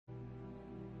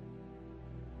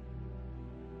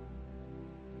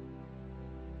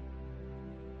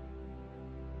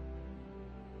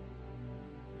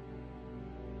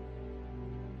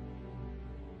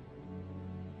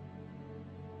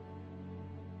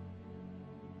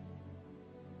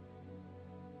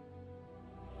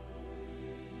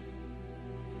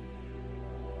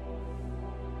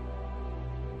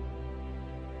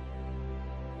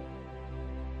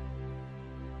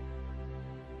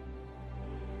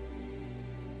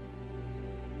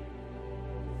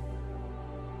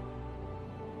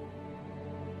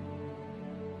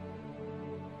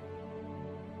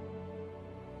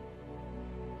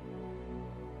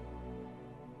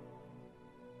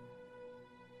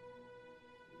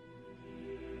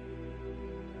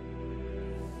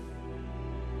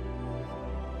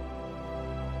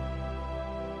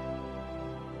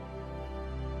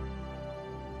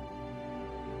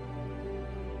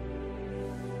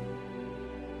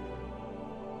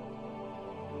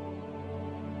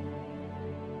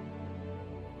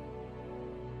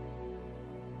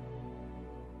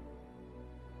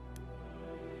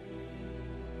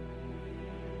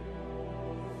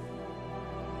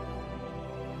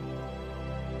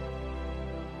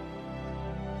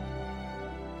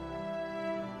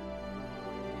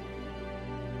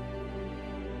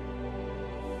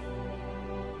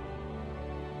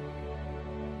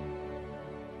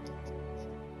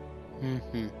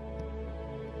Mm-hmm.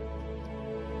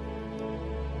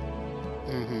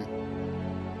 Mm-hmm.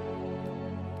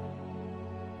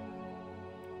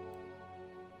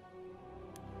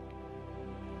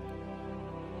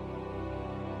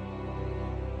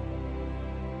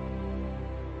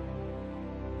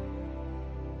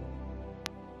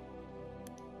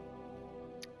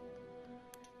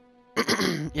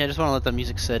 Yeah, I just want to let the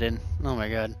music sit in. Oh my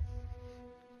god.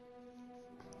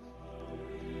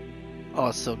 Oh,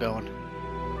 it's still going.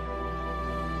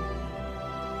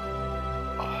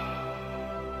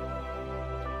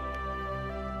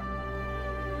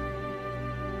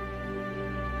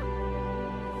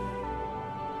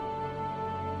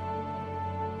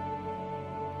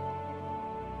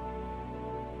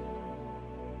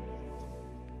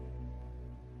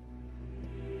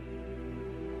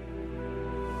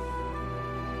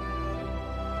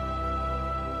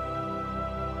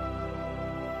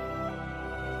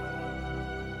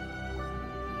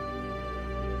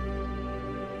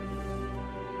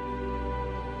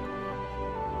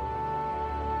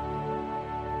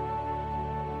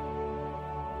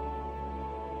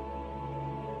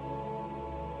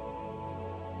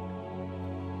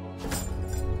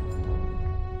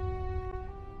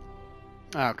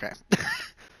 Okay.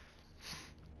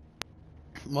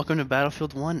 Welcome to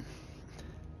Battlefield 1.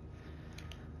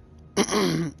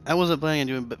 I wasn't planning on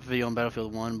doing a video on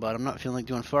Battlefield 1, but I'm not feeling like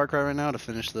doing Far Cry right now to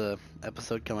finish the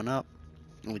episode coming up,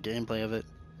 and the gameplay of it.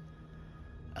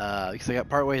 Because I got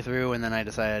partway through, and then I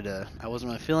decided I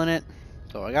wasn't really feeling it,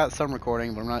 so I got some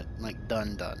recording, but I'm not like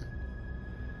done.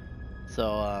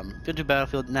 So good to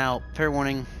Battlefield. Now, fair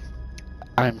warning,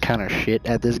 I'm kind of shit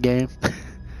at this game.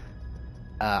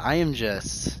 I am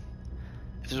just.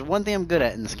 If there's one thing I'm good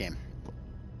at in this game,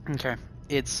 okay,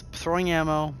 it's throwing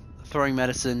ammo, throwing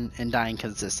medicine, and dying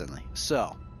consistently.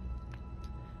 So,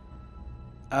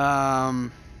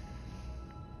 yeah,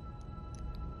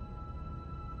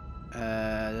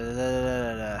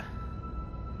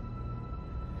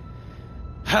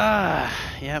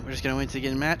 we're just gonna wait to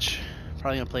get a match.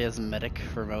 Probably gonna play as a medic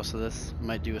for most of this.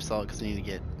 Might do assault because I need to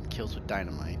get kills with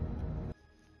dynamite.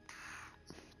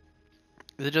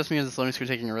 Is it just me or is this loading screen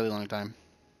taking a really long time?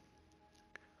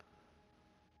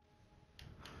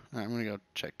 Alright, I'm gonna go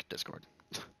check Discord.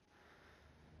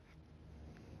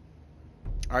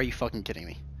 Are you fucking kidding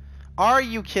me? Are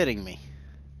you kidding me?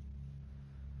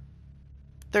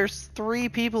 There's 3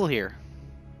 people here.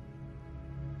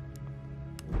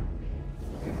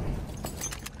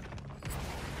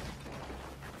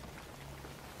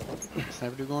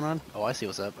 Sniper dude going on? Oh, I see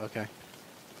what's up. Okay.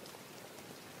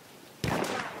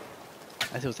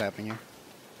 I see what's happening here.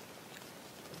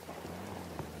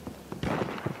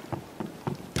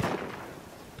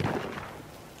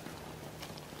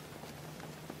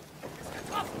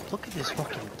 Look at this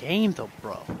fucking game though,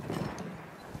 bro.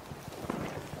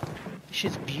 This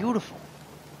shit's beautiful.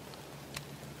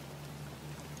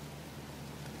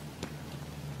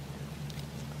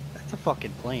 That's a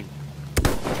fucking plane.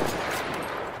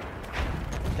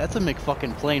 That's a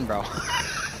McFucking plane, bro.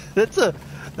 that's a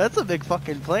big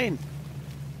fucking plane.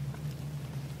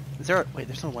 Is there wait,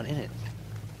 there's no one in it.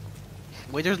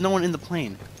 Wait, there's no one in the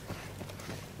plane.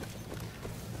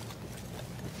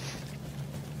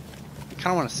 I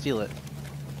kinda wanna steal it.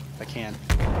 If I can.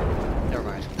 Never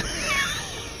mind.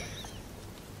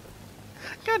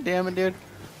 God damn it, dude.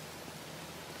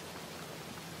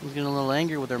 I was getting a little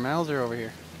angry with their Mauser over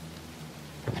here.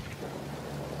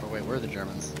 Oh wait, where are the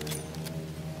Germans?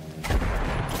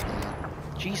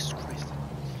 Jesus Christ.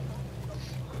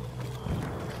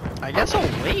 I guess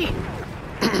I'll wait.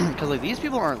 Because like these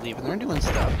people aren't leaving, they're doing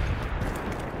stuff.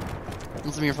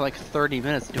 I'm here for like 30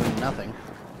 minutes doing nothing.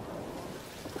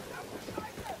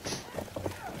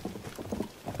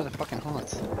 Where are the fucking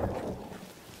haunts?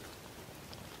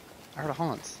 I heard a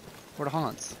haunts. Where are the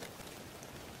haunts?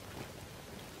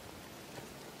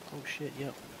 Oh shit,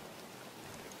 yep.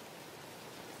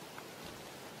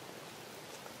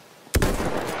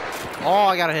 Oh,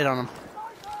 I got a hit on him.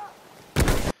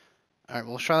 Alright,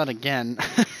 we'll try that again.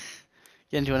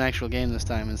 Get into an actual game this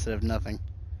time instead of nothing.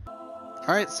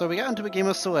 Alright, so we got into a game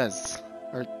of Suez.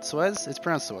 Or Suez? It's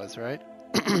pronounced Suez, right?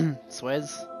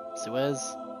 Suez?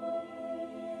 Suez?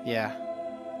 Yeah.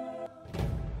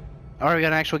 Alright, we got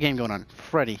an actual game going on.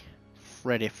 Freddy.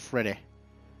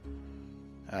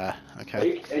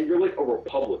 Okay. And you're like a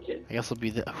Republican. I guess we'll be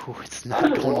the. Ooh, it's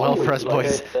not going well for us,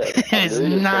 boys. It's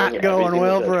not going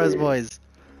well for us, boys.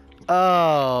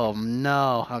 Oh,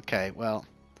 no. Okay, well.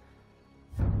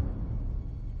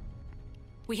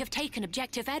 We have taken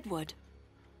objective Edward.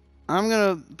 I'm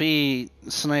gonna be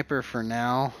sniper for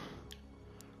now.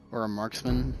 Or a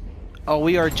marksman. Oh,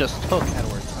 we are just took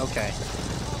Edwards. Okay.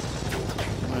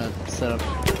 I'm gonna set up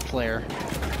flare.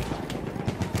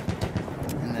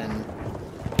 And then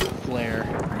flare.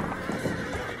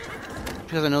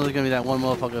 Because I know there's gonna be that one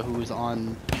motherfucker who's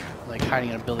on, like,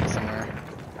 hiding in a building somewhere.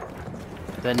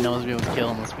 Then no one's gonna be able to kill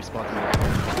him unless we spot them.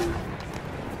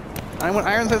 I went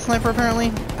Iron Sight Sniper apparently,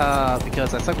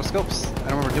 because I suck with scopes. I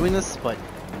don't remember doing this, but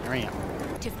here I am.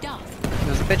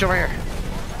 There's a bitch over here.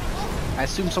 I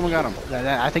assume someone got him.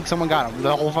 I think someone got him.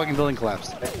 The whole fucking building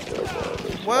collapsed.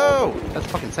 Whoa! That's a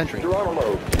fucking sentry.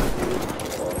 Geronimo!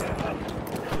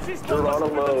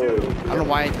 Geronimo! I don't know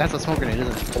why. That's a smoke grenade,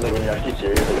 isn't it? And then when you're actually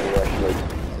serious, and when you're actually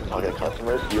like talking to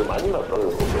customers, you remind me of my brother a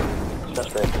little bit. That's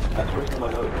great. That's what's in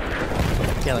my note.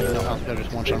 Yeah, like, no house,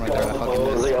 just one shot right there. That fucking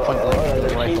is point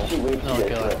blank rifle. Oh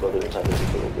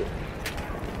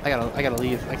god. I gotta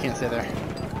leave. I can't stay there.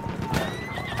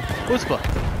 Who's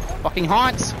fucking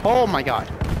haunts! Oh my god.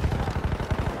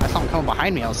 I saw him coming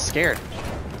behind me. I was scared.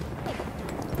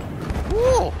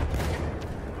 Woo!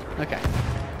 Okay.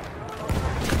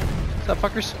 What's up,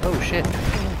 fuckers? Oh shit.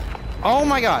 Oh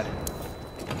my god.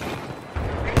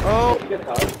 Oh.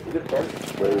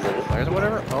 Flares or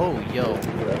whatever? Oh, yo.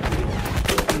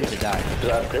 You need to die.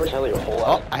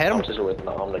 Oh, I hit him.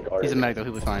 He's a medic though,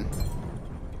 he'll be fine.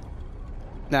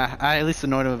 Nah, I at least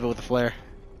annoyed him a bit with the flare.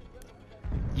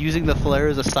 Using the flare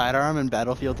as a sidearm in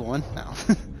Battlefield 1? No.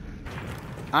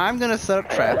 I'm gonna set up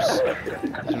traps. These are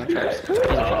no traps. These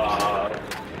are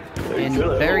traps. In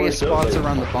various spots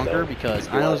around the bunker because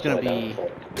I know there's gonna be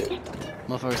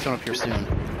motherfuckers coming up here soon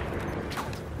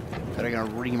that are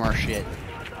gonna ream our shit.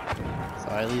 So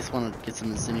I at least want to get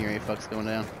some incendiary fucks going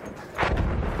down.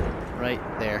 Right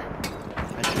there.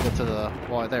 I should go to the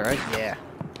wall right there, right? Yeah.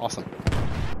 Awesome.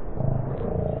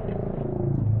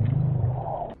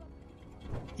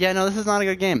 Yeah, no, this is not a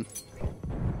good game.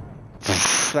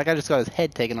 That guy just got his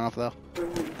head taken off, though.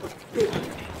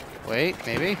 Wait,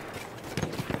 maybe?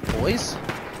 Boys?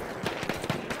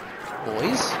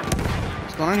 Boys?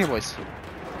 What's going on here, boys?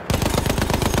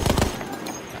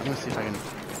 I'm gonna see if I can...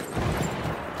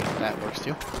 That works,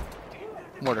 too.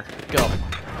 Mortar, go.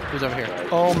 Who's over here?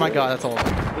 Oh my god, that's all of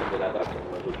them.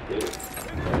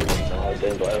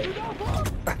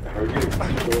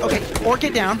 Okay, or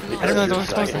get down. I don't know what I was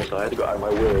supposed to.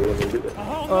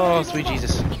 Oh, sweet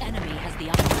Jesus.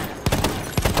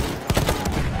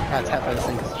 That's half by this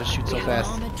thing because it just shoots so fast.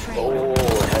 Oh,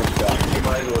 headshot. You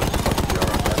might as well just fuck the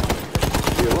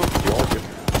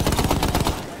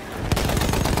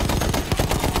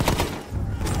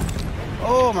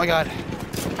Oh my god.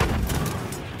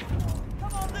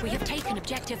 We have taken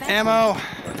objective ammo.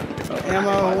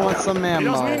 Ammo, who wants some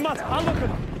ammo?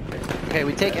 Okay,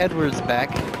 we take Edwards back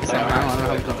somehow. I don't know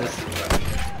how we did this.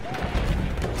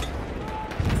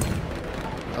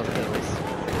 Oh, the Edwards.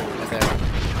 Right there.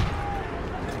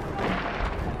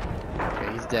 Okay,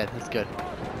 he's dead. That's good.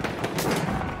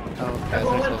 Oh, guys,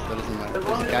 they're close. That doesn't matter.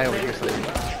 There's a guy over here somewhere.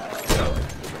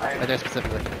 Right there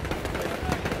specifically.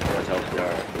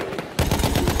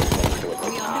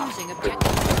 We are losing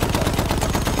objective.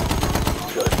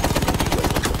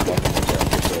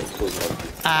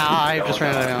 Ah, I just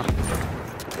ran out of ammo.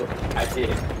 I did.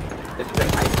 It's the I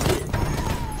did.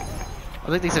 I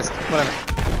think they exist. Whatever.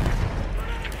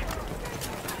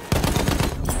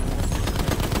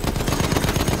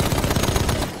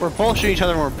 We're both shooting each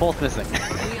other and we're both missing.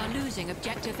 We are losing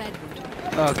objective Edward.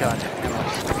 Oh god. Ammo.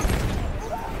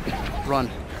 Run.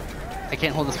 I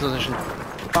can't hold this position.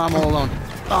 Oh, I'm all alone.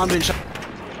 Oh, I'm being shot.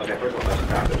 Okay, first of all, let's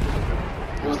grab it.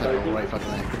 Right fucking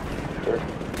there.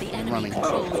 The enemy Running.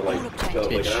 controls all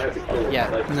objectives. Bitch. Yeah,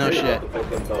 no shit.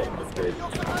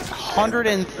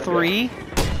 103?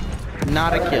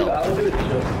 Not a kill.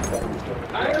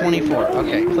 24.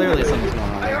 Okay, clearly something's going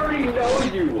on I there. already know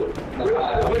you would. I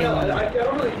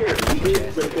don't really care.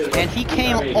 And he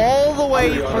came all the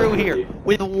way through here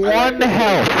with one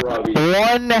health.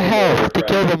 One health to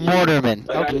kill the mortarman.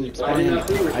 Okay, I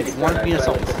want to be an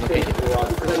assault. This is okay.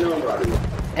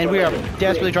 And we are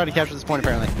desperately trying to capture this point,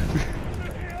 apparently.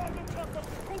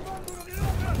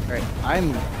 Alright,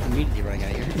 I'm immediately running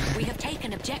out of here. We have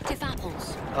taken objective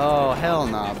apples. Oh, hell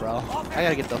nah, bro. I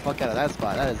gotta get the fuck out of that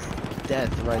spot. That is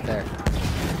death right there.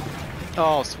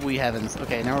 Oh, sweet heavens.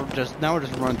 Okay, now we're just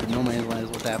running through no man's land is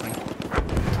what's happening.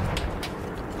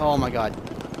 Oh my god.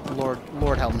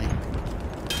 Lord help me.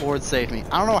 Lord save me.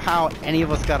 I don't know how any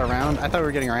of us got around. I thought we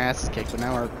were getting our asses kicked, but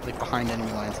now we're like behind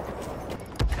enemy lines.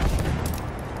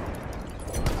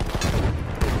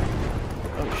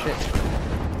 Oh shit.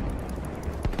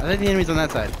 I think the enemy's on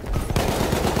that side.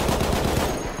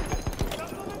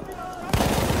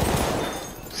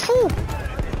 Whew.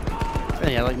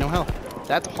 Yeah, like no health.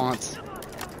 That's haunts.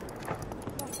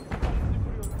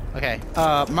 Okay,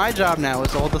 my job now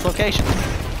is to hold this location.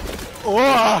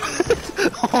 Oh!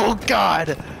 Oh god!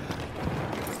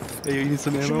 Hey, you need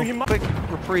some ammo? Quick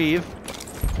reprieve.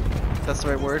 That's the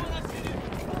right word.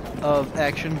 Of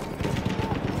action.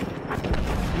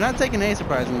 You're not taking A,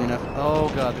 surprisingly enough.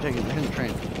 Oh god, they're hitting the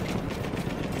train.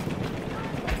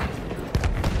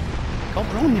 Go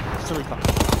boom, you silly fuck.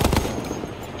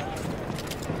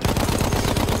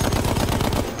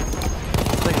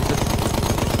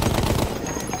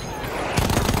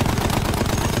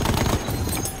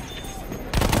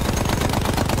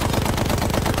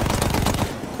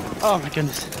 Oh my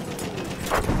goodness.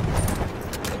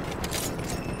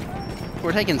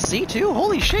 We're taking C2?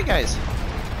 Holy shit, guys.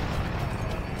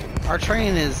 Our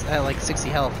train is at like 60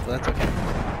 health, but that's okay.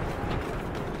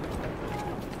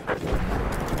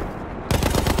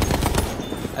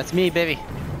 That's me, baby.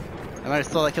 I might have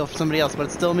stole that kill for somebody else, but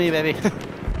it's still me, baby.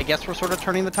 I guess we're sort of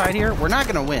turning the tide here. We're not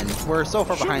gonna win. We're so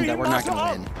far behind that we're not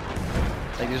gonna win.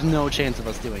 Like, there's no chance of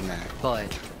us doing that,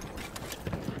 but...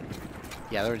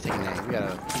 Yeah, they're already taking A. We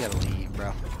gotta leave,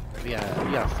 bro. We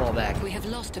gotta fall back. We have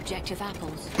lost objective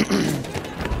apples.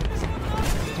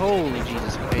 Holy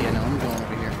Jesus. Okay, yeah, no, I'm going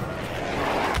over here.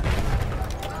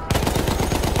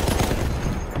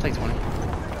 Take 20.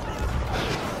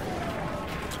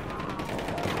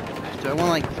 Do I want to,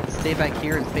 like, stay back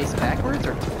here and face backwards,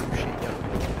 or... Oh, shit, yo.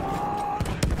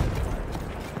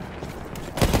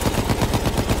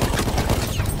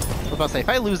 I was about to say, if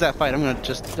I lose that fight, I'm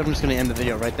just gonna end the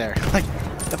video right there. Like,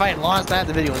 if I had lost that,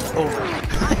 the video was over.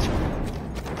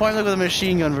 Point look with a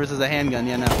machine gun versus a handgun,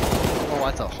 yeah, no. Oh,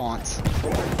 that's a haunt.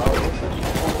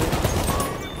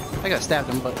 I got stabbed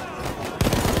him, but...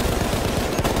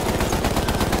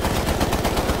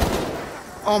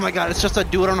 Oh my god, it's just a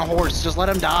dude on a horse. Just let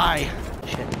him die.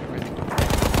 Shit.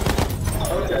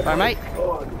 Alright, mate.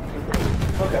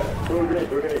 Okay, we're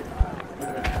good.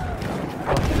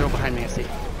 Oh, they're behind me, I see.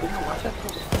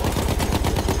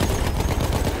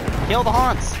 Kill the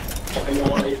haunts!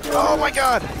 Oh my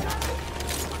god!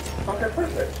 Okay,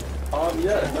 perfect.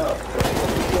 Yeah, no.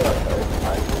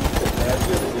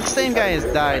 The same guy has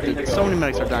died, dude. So many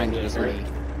medics are dying to just me.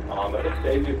 I'm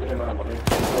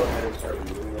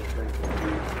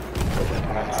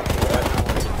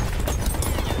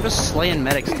just slaying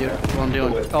medics, dude. That's what I'm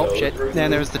doing. Oh shit.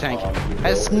 And there's the tank.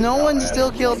 Has no one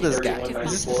still killed this guy?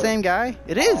 Is this the same guy?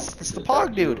 It is! It's the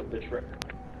Pog dude.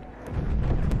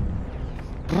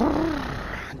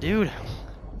 Dude.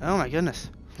 Oh my goodness.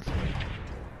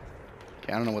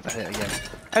 Okay, I don't know what that hit again.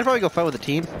 I'd probably go fight with the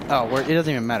team. Oh, it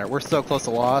doesn't even matter. We're so close to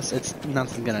loss. It's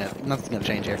nothing's gonna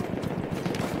change here.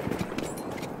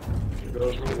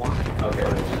 Okay,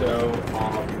 so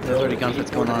there's already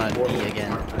gunfights going on at D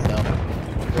again. So,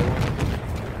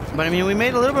 but I mean, we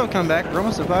made a little bit of a comeback. We're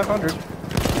almost at 500.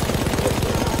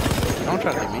 Don't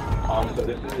try to hit me. So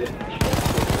this is it.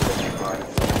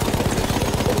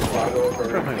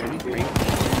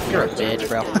 You're a bitch,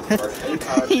 bro.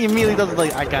 He immediately does it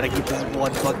like, I gotta get this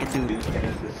one fucking dude.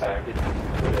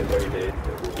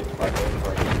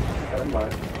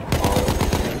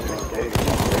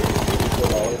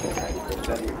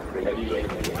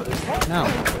 No.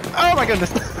 Oh my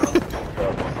goodness.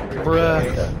 Bruh.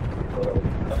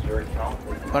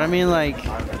 But I mean, like,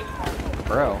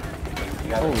 bro.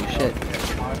 Holy shit.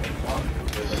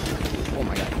 Oh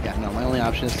my god. Yeah, no, my only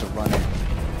option is to run it.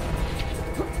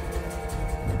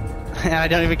 I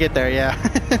don't even get there, yeah.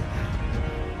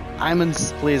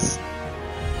 Imans, please.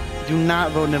 Do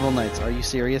not vote Nibble Knights. Are you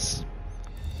serious?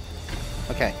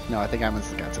 Okay, no, I think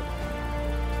Imans got it.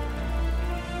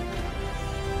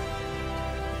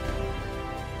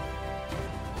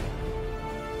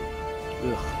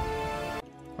 Ugh.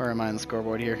 Where am I on the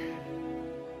scoreboard here?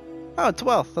 Oh,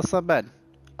 12th. That's not bad.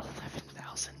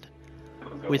 11,000.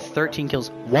 With 13 kills.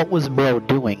 What was bro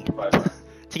doing?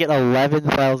 To get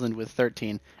 11,000 with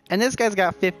 13. And this guy's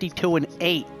got 52 and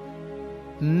 8.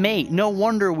 Mate, no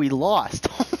wonder we lost.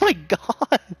 Oh my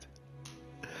god.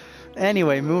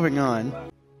 Anyway, moving on.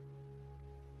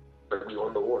 We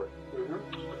won the war.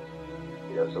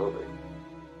 Yeah, absolutely.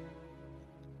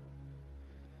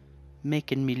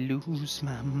 Making me lose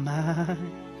my mind.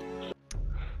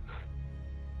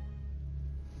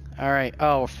 Alright.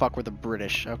 Oh, fuck, we're the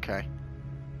British. Okay.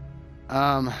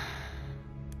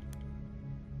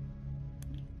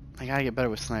 I gotta get better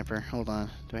with sniper. Hold on.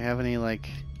 Do I have any, like...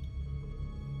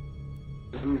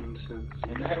 Hey,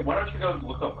 why don't you go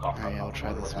look up coffee? Alright, I'll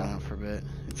try this one out for a bit.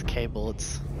 It's K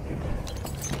bullets.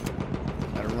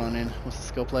 Gotta run in. What's the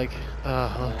scope like?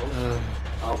 I'll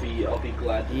be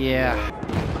glad to. Yeah.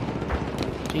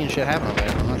 Seeing shit happen over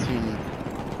there. I'm not seeing...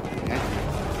 Okay.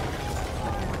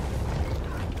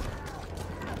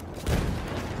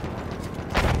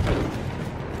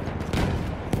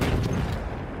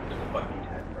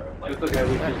 okay,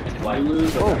 we just like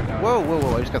lose. Whoa, whoa, whoa,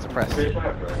 whoa! I just got suppressed.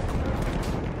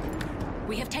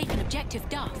 We have taken objective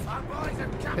Duff.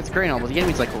 It's great and all, but the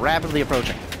enemy's like rapidly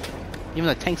approaching. Even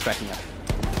the tank's backing up.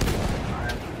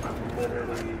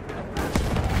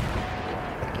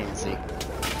 I can't see.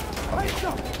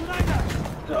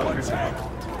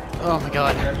 Oh my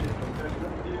god.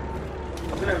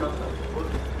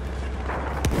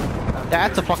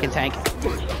 That's a fucking tank.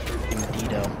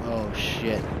 Indeedo. Oh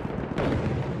shit.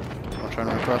 I'll try to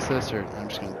run across this, or I'm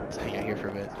just gonna hang out here for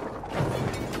a bit.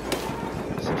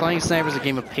 So playing sniper is a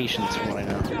game of patience, from what I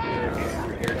know.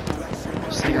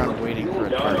 Just sitting around waiting for a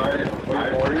target.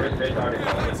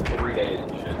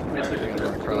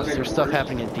 Run across. There's stuff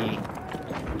happening at D.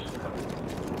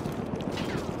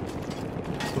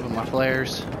 Moving my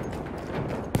flares.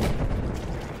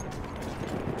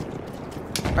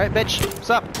 Alright, bitch. What's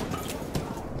up?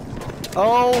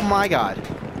 Oh my god.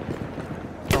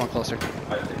 Come on closer.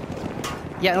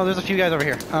 Yeah, no, there's a few guys over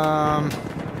here.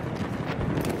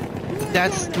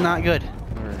 That's not good.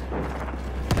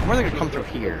 Where are they gonna come through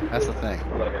here? That's the thing.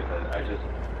 Like I said, I just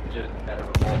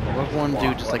What if one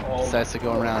dude just like decides to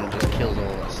go around and just kills all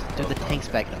of us? Dude, the tank's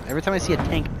backing up. Every time I see a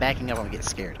tank backing up, I'm gonna get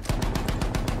scared.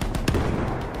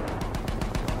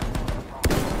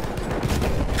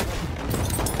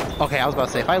 Okay, I was about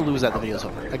to say, if I lose that, the video's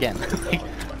over. Again. Like,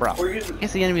 bro. I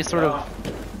guess the enemy is sort of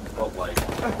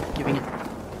giving it.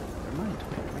 Never mind.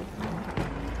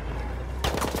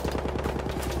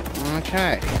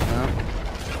 Okay.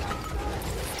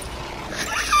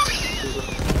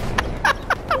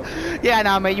 Yeah,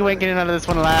 nah, mate, you ain't getting out of this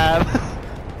one alive.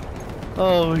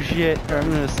 Oh shit. Alright,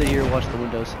 I'm gonna sit here and watch the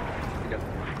windows.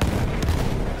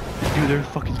 Dude, they're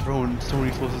fucking throwing so many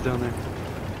explosives down there.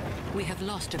 We have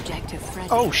lost objective Freddy.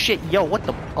 Oh shit, yo, what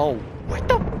the? Oh, what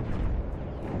the?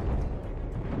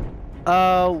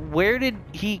 Where did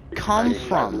he come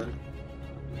from?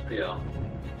 Yeah.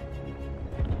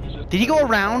 Did he go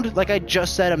around, like I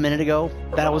just said a minute ago,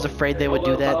 that I was afraid they would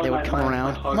do that, they would come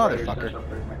around? Motherfucker.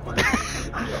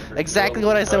 Exactly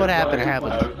what I said would happen, it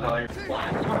happened. I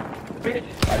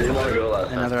didn't want to go last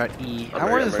time. Another at E. I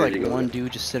wonder if there's like one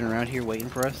dude just sitting around here waiting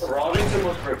for us. Robbing's the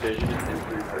most proficient in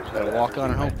 3%. Gotta walk on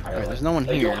and hope. Alright, there's no one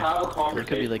Like, here. you'll have a There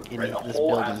could be like in conversation, this a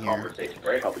whole building ass here. conversation,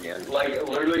 right up again. Like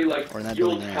literally, like Or in that you'll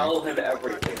building there. tell him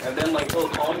everything, and then like he'll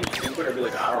call you stupid or be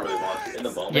like, I don't really want to in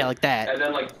the moment. Yeah, like that. And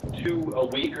then like a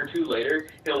week or two later,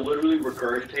 he'll literally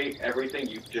regurgitate everything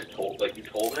you just told, like you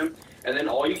told him, and then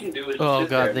all you can do is. Oh sit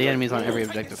there god, and the be enemy's like, on every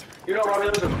objective. You know, Robbie,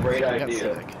 that was a great I got idea.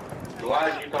 civic.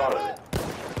 Glad you thought of it.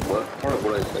 What part of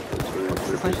what I said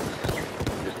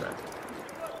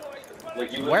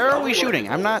was Where are we shooting?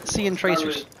 I'm not seeing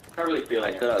tracers. I really feel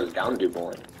like I was down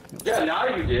dueling. Yeah, now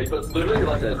you did, but literally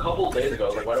like a couple of days ago,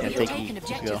 like why don't Yeah, you take E.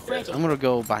 Let's go. I'm gonna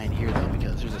go behind here though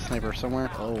because there's a sniper somewhere.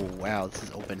 Oh wow, this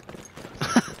is open.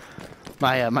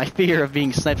 My fear of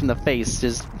being sniped in the face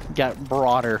just got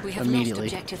broader We have immediately.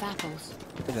 lost objective apples.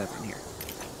 Look at that from here.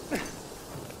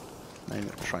 I'm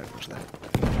gonna try to push that.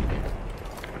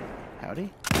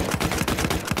 Howdy.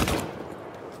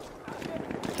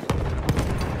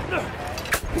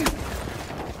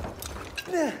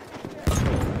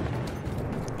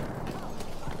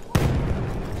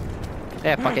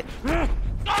 Yeah, fuck it.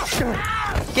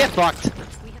 Get fucked!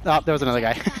 Oh, there was another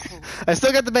guy. I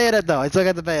still got the bayonet though. I still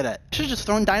got the bayonet. Should've just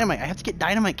thrown dynamite. I have to get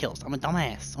dynamite kills. I'm a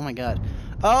dumbass. Oh my god.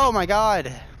 Oh my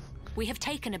god. We have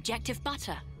taken objective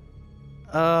Butter.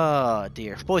 Oh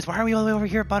dear. Boys, why are we all the way over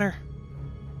here at Butter?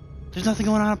 There's nothing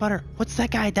going on at Butter. What's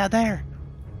that guy down there?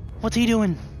 What's he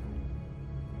doing?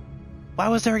 Why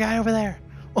was there a guy over there?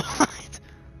 What?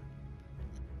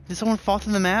 Did someone fall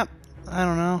through the map? I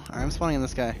don't know. Alright, I'm spawning on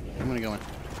this guy. I'm gonna go in.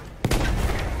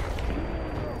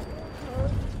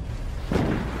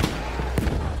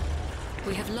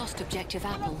 We have lost objective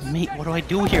apples. Mate, what do I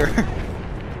do here?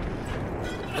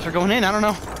 Guess we're going in, I don't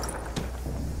know.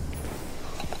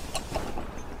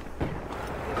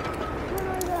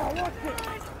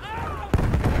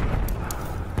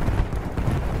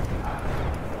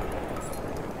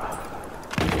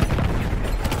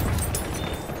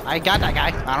 I got that guy.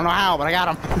 I don't know how, but I got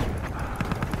him.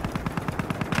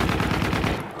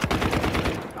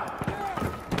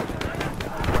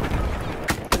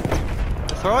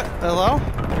 Throw it. Hello?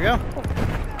 There we go.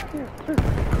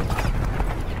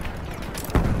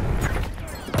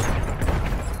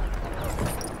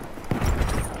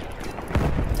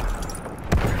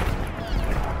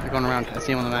 They're going around. I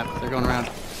see them on the map. They're going around. I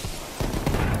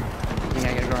think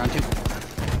I gotta go around too.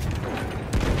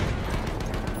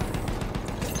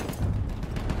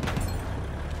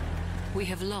 We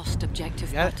have lost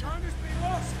objective Got it? Butter.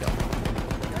 Let's go.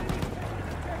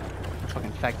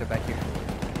 Fucking factor back here.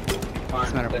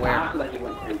 Doesn't matter where. After that, he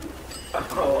went crazy.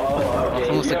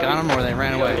 Almost got him, or they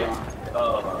ran away.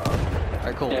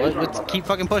 Alright, cool. Let's keep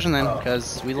fucking pushing then,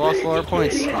 because we lost all our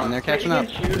points, and they're catching up.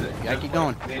 We gotta keep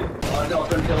going. Until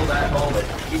that moment,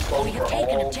 he spoke We for have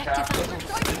taken all objective captains.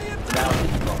 apples. Now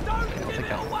he's I'll take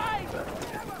that.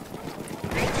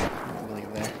 I'll leave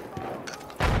it there.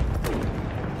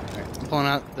 Alright, I'm pulling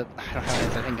out the... I don't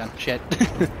have anything gun. Shit.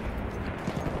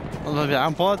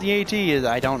 I'm pulling out the AT.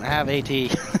 I don't have AT.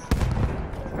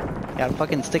 Gotta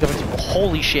fucking stick up.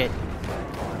 Holy shit.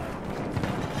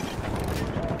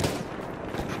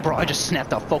 Bro, I just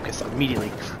snapped out focus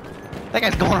immediately. That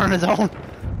guy's going on his own.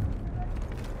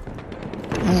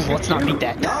 Ooh, let's not beat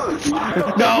that.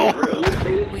 No!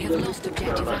 We have lost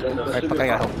objective apples. Alright, fuck, I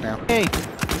gotta help now. Hey!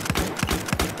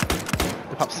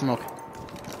 They pop smoke.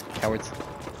 Cowards.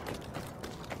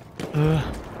 Going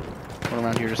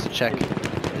around here just to check.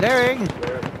 Larry!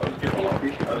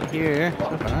 Here.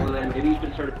 So far. We have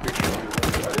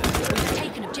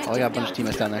taken objective Oh, I got a bunch of Duff.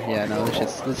 teammates down there. Yeah, no,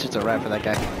 this shit's a wrap for that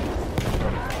guy.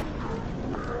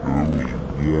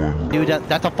 Dude,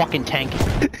 that's a fucking tank.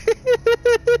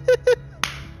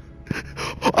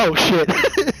 Oh shit!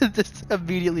 This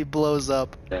immediately blows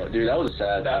up. Yeah, dude, that was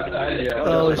sad.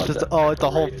 Oh, it's just it's a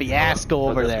whole fiasco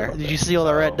over there. Did you see all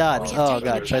the red dots? Oh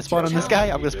god, should I spawn on this guy?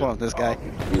 I'm gonna spawn on this guy.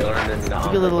 Be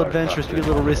a little adventurous, be a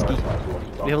little risky.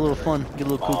 We have a little fun, get a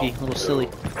little kooky, a little silly.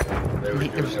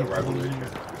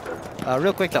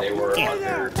 Real quick though.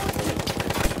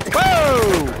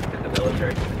 Whoa!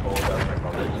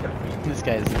 This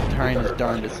guy is trying his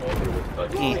darndest. Hello.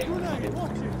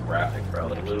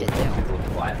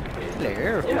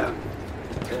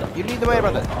 You lead the way,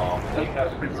 brother. There's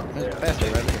a faster,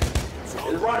 brother.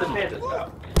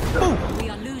 We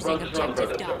are losing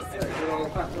objective Duff.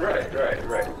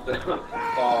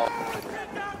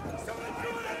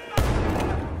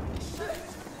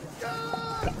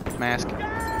 Mask.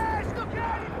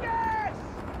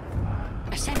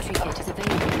 A sentry kit is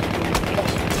available.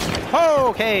 Oh,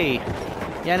 okay.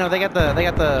 Yeah, no, they got the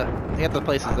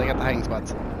places. They got the hiding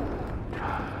spots.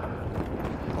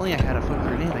 If only I had a foot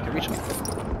grenade, I could reach them.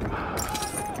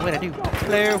 What'd I do?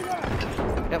 Hello.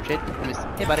 Oh shit. I missed.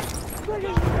 Hey, buddy.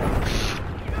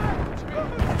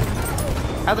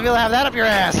 How's it feel to have that up your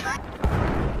ass?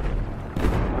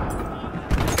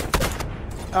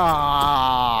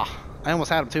 Ah, I almost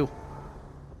had him too.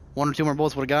 One or two more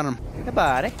bullets would have got him. Hey,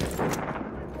 buddy.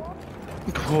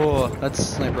 Cool. That's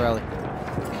Sniper Alley.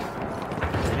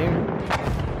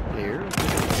 Here.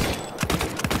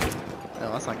 No,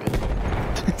 that's not good.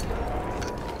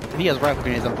 If he has rifle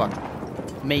grenades, I'm fucked.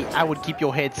 Mate, I would keep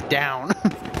your heads down.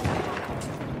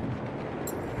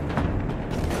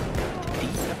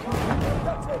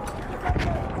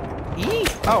 E?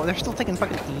 Oh, they're still taking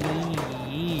fucking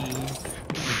E.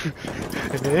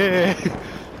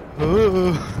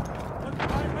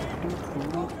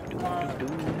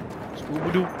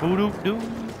 Scooby-Doo.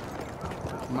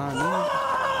 Come on, man.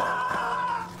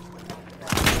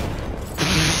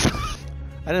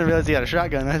 I didn't realize he had a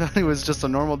shotgun. I thought he was just a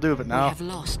normal dude, but We now. have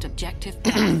lost objective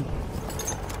Duff. Yeah,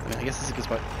 I guess this is a good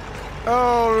spot.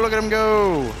 Oh, look at him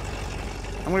go!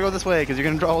 I'm gonna go this way because you're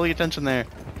gonna draw all the attention there.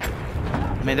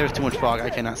 Man, there's too much fog. I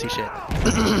cannot see shit.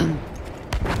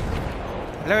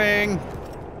 Hello.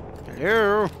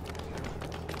 Hello.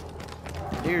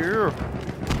 Hello.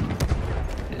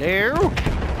 Hello.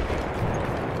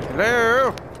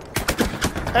 Hello.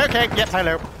 Okay. Yep.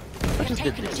 Hello. We I have just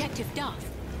did taken this. objective Duff.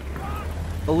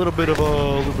 A little bit of a.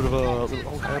 Oh,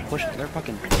 they're pushing. They're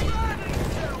fucking.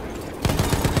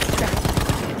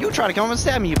 You try to come and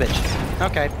stab me, you bitch.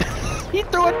 Okay. He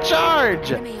threw a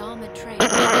charge. Enemy armored train.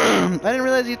 I didn't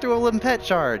realize you threw a limpet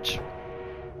charge. I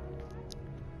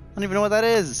don't even know what that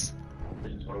is.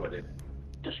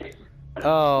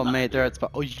 Oh, mate, they're at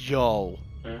spot. Oh, yo.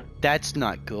 That's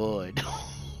not good.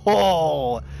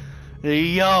 Oh,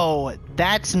 yo,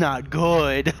 that's not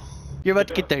good. You're about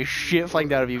to get the shit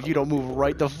flanked out of you if you don't move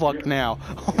right the fuck now.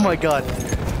 Oh my god.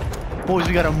 Boys,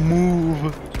 we gotta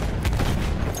move.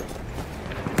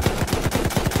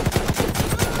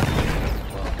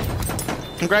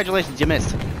 Congratulations, you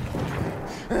missed.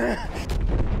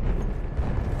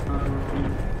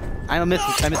 I missed.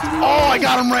 Oh, I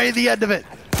got him right at the end of it.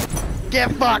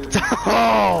 Get fucked.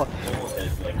 Oh.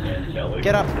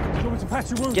 Get up.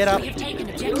 Get up. We have taken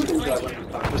objective Freddy.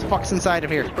 There's fucks inside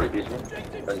of here. Look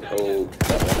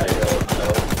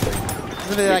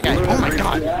at that guy. Oh my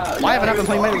god. Why haven't I been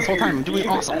playing melee this whole time? I'm doing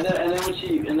awesome.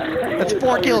 That's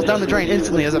 4 kills down the drain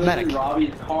instantly as a medic. You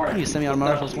need to send me out of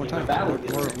my rifles more time.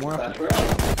 More often.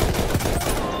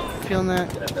 Feeling that?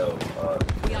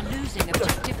 We are losing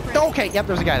objective Freddy. Okay, yep,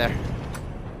 there's a guy there.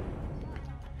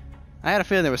 I had a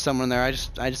feeling there was someone there. I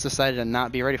just decided to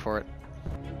not be ready for it.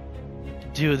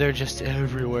 Dude, they're just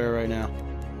everywhere right now.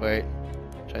 Wait,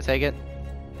 should I take it?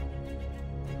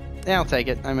 Yeah, I'll take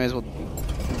it. I may as well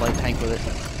light tank with it.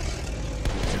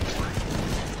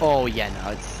 Oh yeah,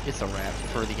 no, it's a wrap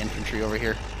for the infantry over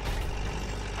here.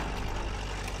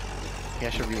 Yeah,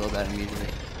 I should reload that immediately.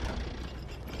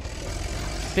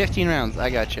 15 rounds, I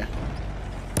got you.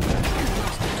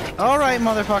 All right,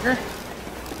 motherfucker.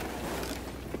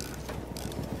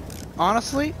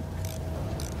 Honestly,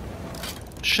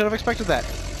 should have expected that.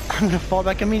 I'm gonna fall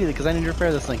back immediately because I need to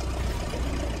repair this thing.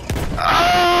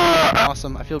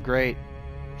 Awesome, I feel great.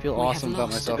 I feel awesome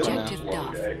about myself right now.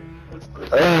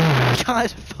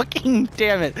 God fucking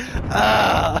damn it.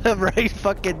 I'm right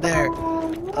fucking there.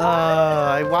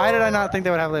 Why did I not think they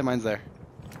would have landmines there?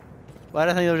 Why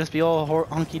did I think they would just be all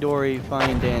hunky-dory,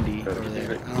 fine dandy over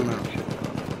there? I don't know.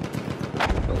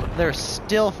 There's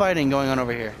still fighting going on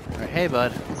over here. Alright, hey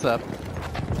bud, what's up?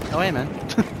 Oh hey man.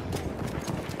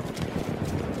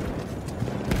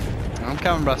 I'm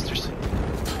coming, Busters.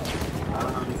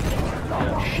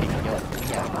 Oh shit, yo, we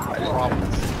have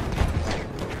problems.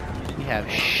 We have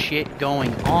shit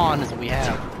going on is what we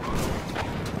have.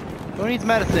 Who needs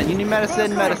medicine? You need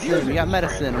medicine? Medicine. We got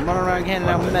medicine. I'm running around handing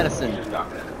out medicine.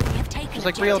 Just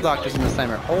like real doctors in this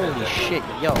timer. Holy shit,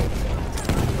 yo.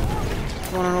 What's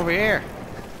going on over here?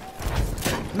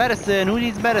 Medicine. Who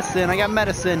needs medicine? I got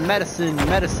medicine. Medicine.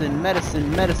 Medicine. Medicine.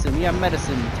 Medicine. We got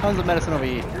medicine. Tons of medicine over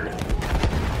here.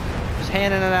 Just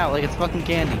handing it out like it's fucking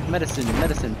candy. Medicine.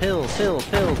 Medicine. Pills. Pills.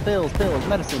 Pills. Pills. Pills.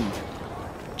 Medicine.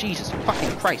 Jesus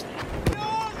fucking Christ.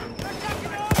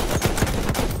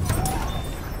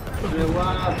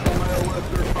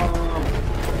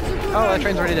 Oh, that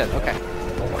train's already dead. Okay.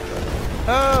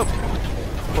 Oh!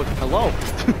 Oh, hello!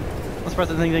 I'm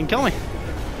surprised that thing didn't kill me.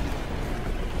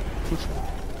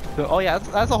 Oh yeah,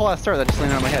 that's a whole ass turret that just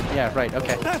landed on my head. Yeah, right,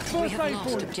 okay. We have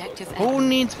lost objective Who Edward.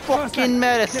 needs fucking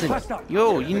medicine?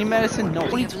 Yo, you need medicine? No,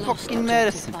 who We needs have lost fucking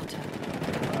objective medicine?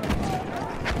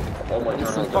 Butter. Need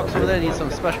some fucks over there, need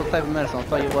some special type of medicine, I'll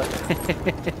tell you what.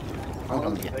 I'm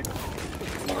coming to you.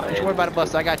 Don't you worry about it,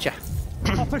 Buster, I got you.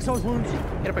 I'll fix those wounds.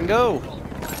 Get up and go!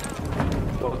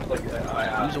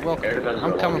 Use a welcome.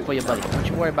 I'm coming for you, buddy. Don't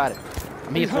you worry about it.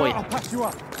 I'm here for you. I'll patch you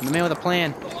up. I'm the man with a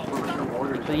plan.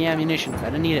 For the ammunition. I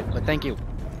didn't need it, but thank you.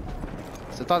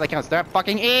 So thought that counts. That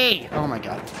fucking E! Oh my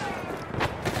god.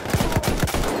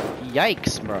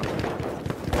 Yikes, bro.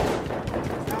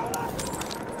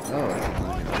 Oh, that's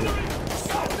not good.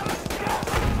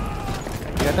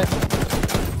 You got that?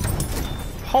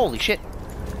 Holy shit.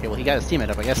 Okay, well he got his teammate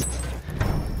up, I guess.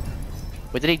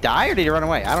 Wait, did he die or did he run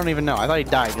away? I don't even know. I thought he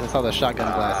died because I saw the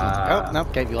shotgun blast. Oh, no,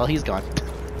 okay, well he's gone.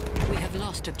 We have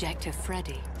lost objective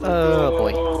Freddy. Oh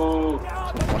boy.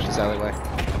 Just gonna watch this alleyway.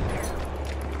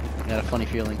 I got a funny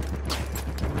feeling.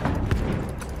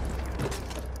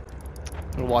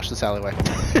 I'm gonna watch this alleyway.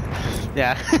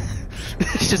 Yeah.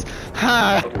 It's just,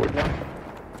 ha!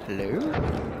 Hello?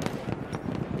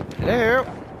 Hello?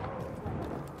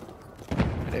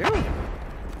 Hello?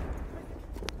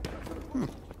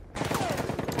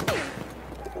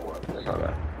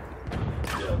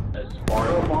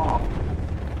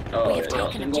 We have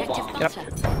taken objective Butter.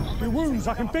 Your wounds,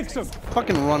 I can fix them.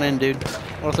 Fucking run in, dude.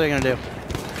 What else are you gonna do?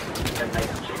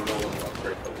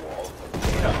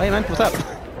 Hey man, what's up?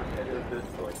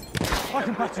 I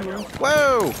can patch you in.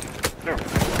 Whoa!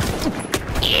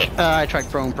 I tried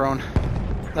prone.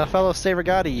 The fellow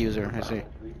Sabergati user, I see.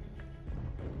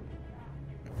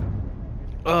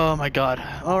 Oh my god.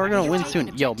 Oh, we're gonna win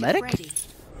soon. Yo, medic? Freddy.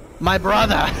 My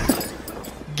brother!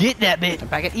 Get that bit!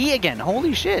 Back at E again.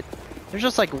 Holy shit. There's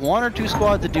just like one or two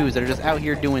squads of dudes that are just out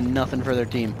here doing nothing for their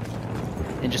team.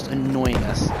 And just annoying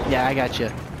us. Yeah, I got you.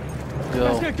 Go.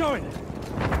 Let's get going.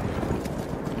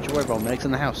 Don't you worry about medics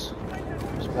in the house.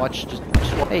 Just watch, just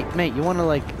watch. Hey, mate, you wanna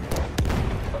like...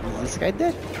 Is this guy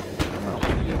dead? No.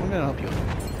 I'm gonna help you.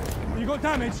 You got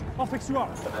damage, I'll fix you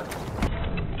up.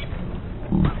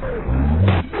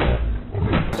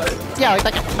 Yeah, like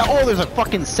that. Oh, there's a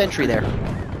fucking sentry there.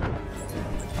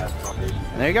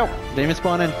 There you go. Didn't even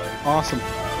spawn in. Awesome.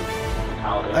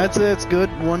 That's it. It's good.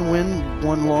 1 win,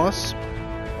 1 loss.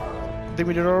 I think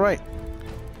we did all right.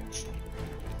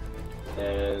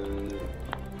 And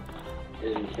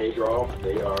in K-Draw,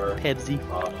 they are Pepsi.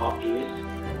 Poppies.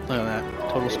 Look at that.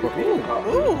 Total score.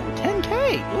 Ooh,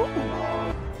 10K. Ooh.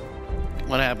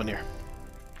 What happened here?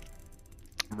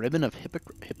 Ribbon of what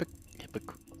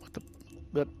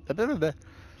the...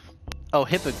 Oh,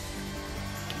 hypocrites?